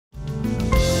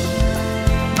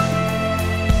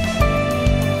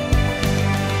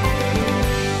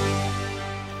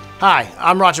Hi,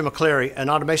 I'm Roger McClary, an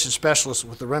automation specialist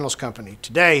with the Reynolds Company.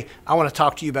 Today, I want to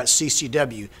talk to you about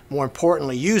CCW, more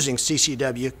importantly, using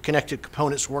CCW, Connected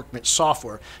Components Workbench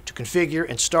software, to configure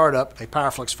and start up a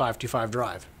PowerFlex 525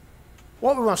 drive.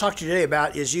 What we want to talk to you today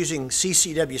about is using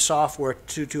CCW software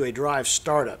to do a drive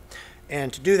startup.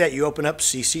 And to do that, you open up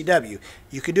CCW.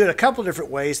 You can do it a couple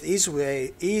different ways.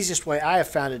 The easiest way I have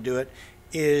found to do it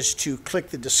is to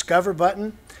click the Discover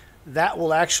button. That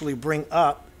will actually bring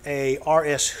up a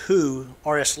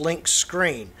RS link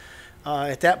screen.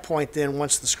 At that point then,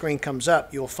 once the screen comes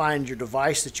up, you'll find your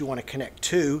device that you want to connect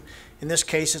to. In this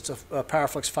case, it's a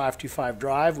PowerFlex 525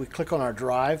 drive. We click on our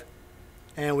drive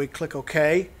and we click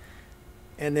OK,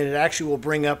 and then it actually will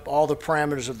bring up all the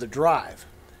parameters of the drive.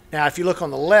 Now if you look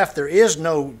on the left, there is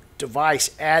no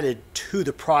device added to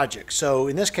the project. So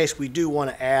in this case, we do want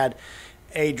to add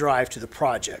a drive to the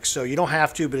project. So you don't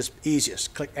have to, but it's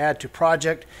easiest. Click Add to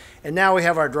Project, and now we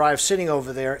have our drive sitting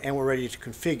over there and we're ready to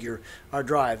configure our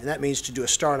drive, and that means to do a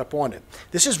startup on it.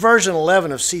 This is version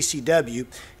 11 of CCW,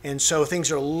 and so things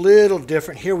are a little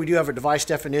different. Here we do have a device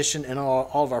definition and all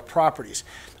of our properties.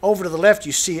 Over to the left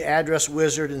you see Address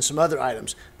Wizard and some other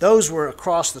items. Those were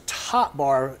across the top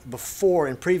bar before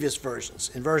in previous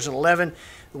versions. In version 11,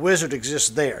 the wizard exists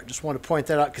there. Just want to point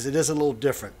that out because it is a little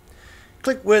different.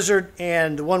 Click Wizard,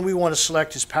 and the one we want to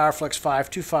select is PowerFlex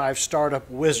 525 Startup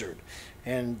Wizard.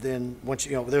 And then once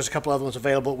there's a couple other ones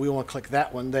available, we want to click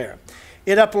that one there.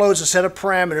 It uploads a set of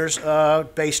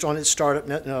parameters based on its startup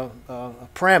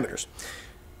parameters.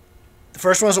 The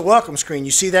first one is a welcome screen. You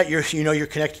see that you're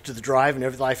connected to the drive and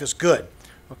everything life is good.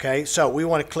 Okay, so we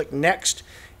want to click Next.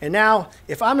 And now,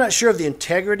 if I'm not sure of the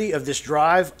integrity of this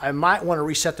drive, I might want to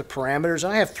reset the parameters.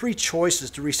 And I have three choices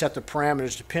to reset the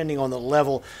parameters depending on the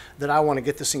level that I want to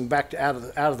get this thing back to out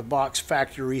of the box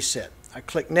factory reset. I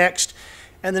click Next,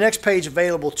 and the next page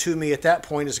available to me at that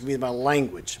point is going to be my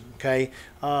language. Okay.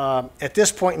 At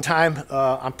this point in time,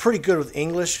 I'm pretty good with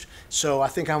English, so I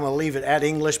think I'm going to leave it at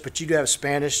English, but you do have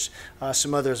Spanish,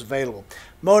 some others available.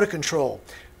 Motor control.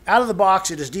 Out of the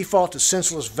box, it is default to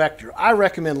sensorless vector. I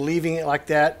recommend leaving it like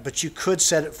that, but you could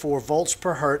set it for volts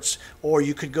per hertz, or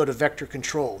you could go to vector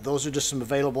control. Those are just some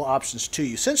available options to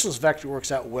you. Sensorless vector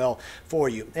works out well for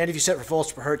you. And if you set for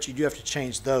volts per hertz, you do have to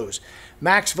change those.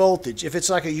 Max voltage. If it's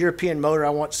like a European motor,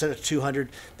 I want to set it to 200.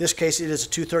 In this case, it is a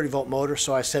 230 volt motor,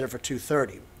 so I set it for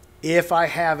 230. If I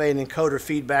have an encoder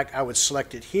feedback, I would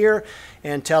select it here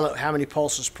and tell it how many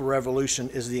pulses per revolution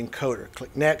is the encoder.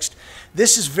 Click Next.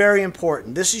 This is very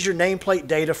important. This is your nameplate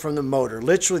data from the motor.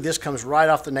 Literally, this comes right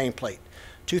off the nameplate.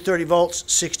 230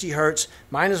 volts, 60 hertz.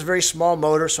 Mine is a very small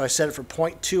motor, so I set it for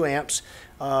 0.2 amps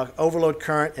overload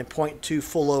current and 0.2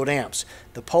 full load amps.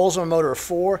 The poles on the motor are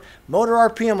 4. Motor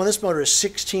RPM on this motor is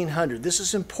 1600. This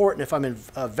is important if I'm in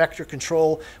vector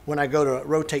control when I go to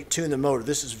rotate tune the motor.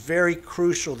 This is very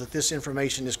crucial that this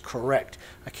information is correct.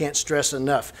 I can't stress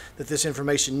enough that this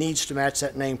information needs to match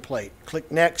that nameplate.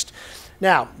 Click Next.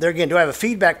 Now, there again, do I have a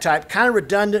feedback type? Kind of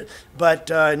redundant,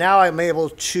 but now I'm able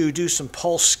to do some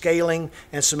pulse scaling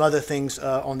and some other things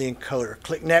on the encoder.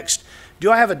 Click Next.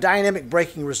 Do I have a dynamic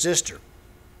braking resistor?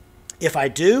 If I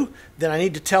do, then I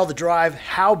need to tell the drive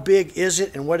how big is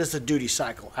it and what is the duty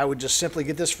cycle. I would just simply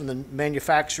get this from the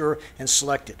manufacturer and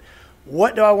select it.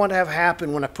 What do I want to have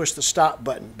happen when I push the stop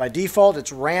button? By default,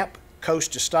 it's ramp,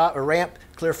 coast to stop, or ramp,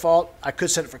 clear fault. I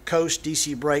could set it for coast,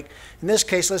 DC brake. In this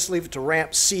case, let's leave it to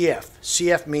ramp CF.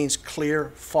 CF means clear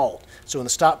fault. So when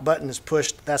the stop button is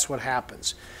pushed, that's what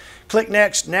happens. Click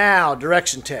Next. Now,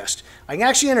 direction test. I can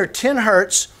actually enter 10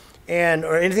 hertz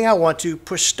or anything I want to,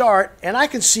 push start, and I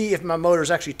can see if my motor is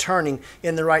actually turning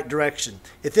in the right direction.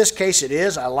 In this case it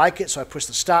is. I like it, so I push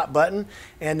the stop button,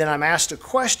 and then I'm asked a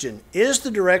question. Is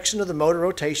the direction of the motor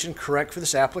rotation correct for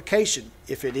this application?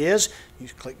 If it is, you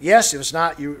click yes. If it's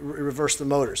not, you reverse the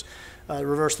motors.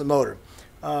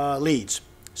 Leads.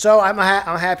 So I'm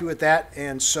happy with that,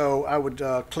 and so I would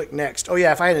click Next. Oh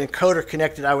yeah, if I had an encoder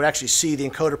connected, I would actually see the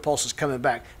encoder pulses coming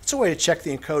back. It's a way to check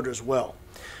the encoder as well.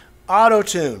 Auto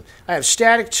tune. I have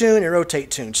static tune and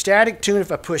rotate tune. Static tune, if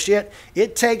I push it,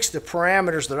 it takes the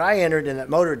parameters that I entered in that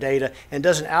motor data and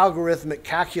does an algorithmic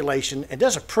calculation and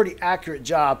does a pretty accurate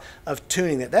job of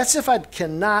tuning that. That's if I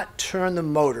cannot turn the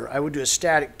motor. I would do a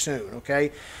static tune,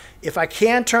 okay? If I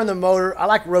can turn the motor, I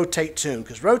like rotate tune,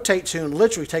 because rotate tune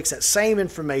literally takes that same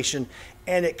information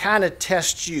and it kind of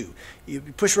tests you. You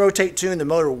push rotate tune, the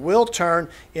motor will turn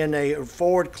in a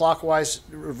forward clockwise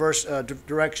reverse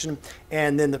direction,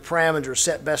 and then the parameters are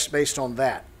set best based on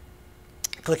that.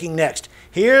 Clicking next.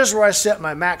 Here's where I set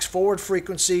my max forward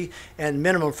frequency and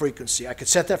minimum frequency. I could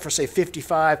set that for, say,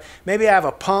 55. Maybe I have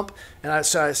a pump, and I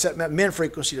set my min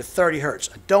frequency to 30 hertz.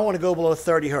 I don't want to go below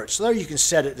 30 hertz. So there you can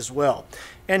set it as well.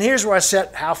 And here's where I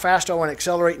set how fast I want to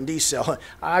accelerate and decel.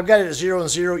 I've got it at 0 and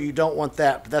 0. You don't want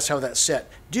that, but that's how that's set.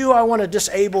 Do I want to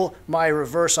disable my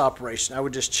reverse operation? I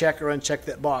would just check or uncheck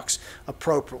that box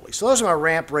appropriately. So those are my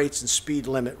ramp rates and speed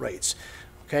limit rates.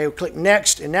 Okay, we'll click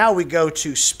next, and now we go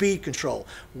to speed control.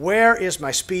 Where is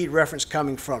my speed reference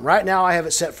coming from? Right now I have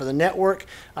it set for the network.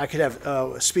 I could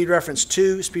have speed reference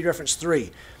 2, speed reference 3.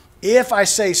 If I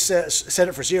say set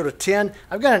it for 0 to 10,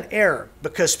 I've got an error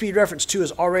because speed reference 2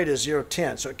 is already at 0 to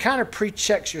 10. So it kind of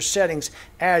pre-checks your settings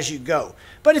as you go.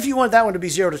 But if you want that one to be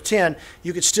 0 to 10,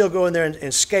 you could still go in there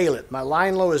and scale it. My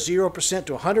line low is 0%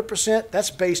 to 100%. That's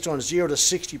based on 0 to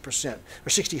 60% or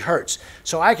 60 hertz.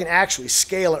 So I can actually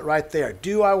scale it right there.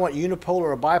 Do I want unipolar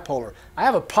or bipolar? I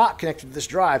have a pot connected to this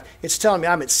drive. It's telling me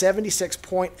I'm at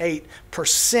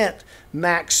 76.8%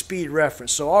 max speed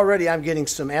reference. So already I'm getting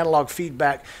some analog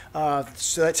feedback.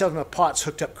 So that tells me my pot's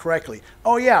hooked up correctly.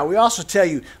 Oh yeah, we also tell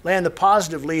you land the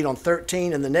positive lead on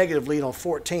 13 and the negative lead on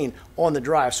 14 on the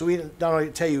drive. So we not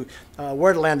only tell you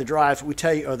where to land the drive, we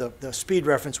tell you, or the speed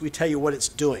reference, we tell you what it's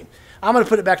doing. I'm going to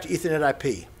put it back to Ethernet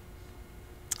IP.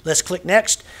 Let's click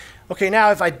next. Okay,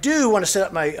 now if I do want to set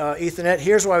up my Ethernet,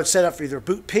 here's what I would set up for either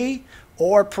boot P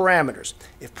or parameters.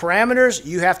 If parameters,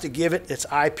 you have to give it its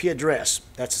IP address.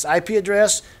 That's its IP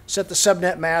address, set the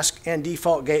subnet mask, and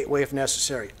default gateway if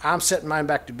necessary. I'm setting mine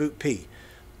back to boot P.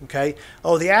 Okay.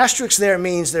 Oh, the asterisk there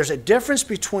means there's a difference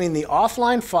between the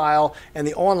offline file and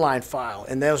the online file,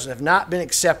 and those have not been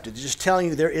accepted. It's just telling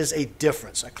you there is a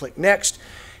difference. I click next.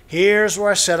 Here's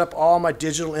where I set up all my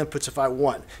digital inputs if I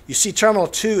want. You see terminal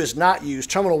 2 is not used.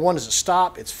 Terminal 1 is a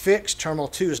stop. It's fixed. Terminal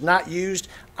 2 is not used.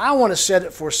 I want to set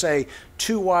it for, say,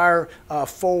 2-wire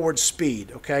forward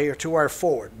speed, okay, or 2-wire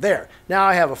forward. There. Now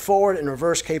I have a forward and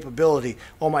reverse capability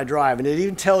on my drive, and it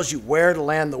even tells you where to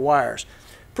land the wires.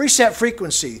 Preset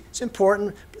frequency, it's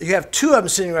important. You have 2 of them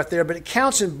sitting right there, but it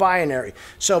counts in binary.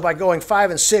 So by going 5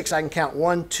 and 6, I can count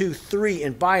 1, 2, 3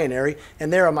 in binary,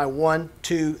 and there are my 1,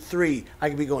 2, 3. I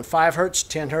can be going 5 hertz,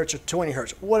 10 hertz, or 20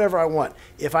 hertz, whatever I want.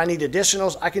 If I need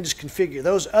additionals, I can just configure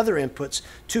those other inputs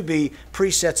to be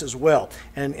presets as well,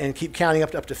 and keep counting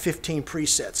up to 15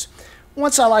 presets.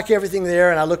 Once I like everything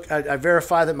there, and I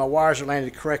verify that my wires are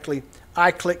landed correctly,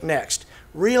 I click next.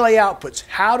 Relay outputs,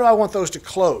 how do I want those to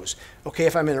close? Okay,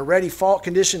 if I'm in a ready fault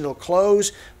condition, it'll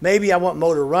close. Maybe I want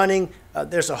motor running.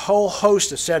 There's a whole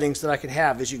host of settings that I can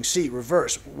have. As you can see,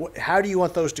 reverse. How do you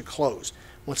want those to close?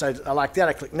 Once I like that,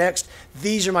 I click next.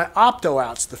 These are my opto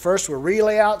outs. The first were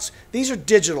relay outs. These are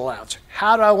digital outs.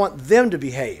 How do I want them to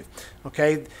behave?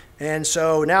 Okay, and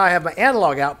so now I have my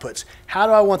analog outputs. How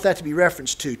do I want that to be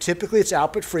referenced to? Typically it's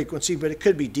output frequency, but it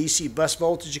could be DC bus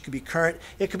voltage, it could be current,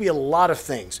 it could be a lot of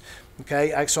things.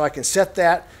 Okay, so I can set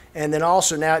that, and then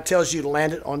also now it tells you to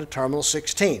land it onto terminal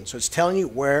 16. So it's telling you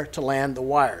where to land the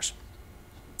wires.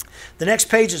 The next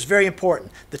page is very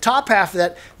important. The top half of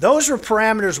that, those were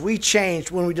parameters we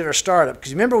changed when we did our startup.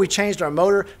 Because remember, we changed our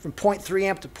motor from 0.3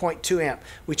 amp to 0.2 amp.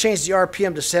 We changed the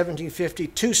RPM to 1750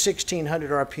 to 1600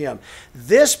 RPM.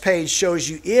 This page shows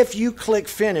you if you click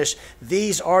finish,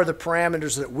 these are the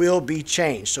parameters that will be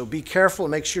changed. So be careful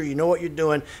and make sure you know what you're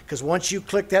doing, because once you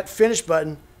click that finish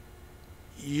button,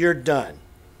 you're done.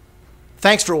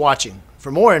 Thanks for watching. For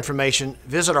more information,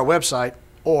 visit our website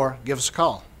or give us a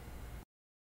call.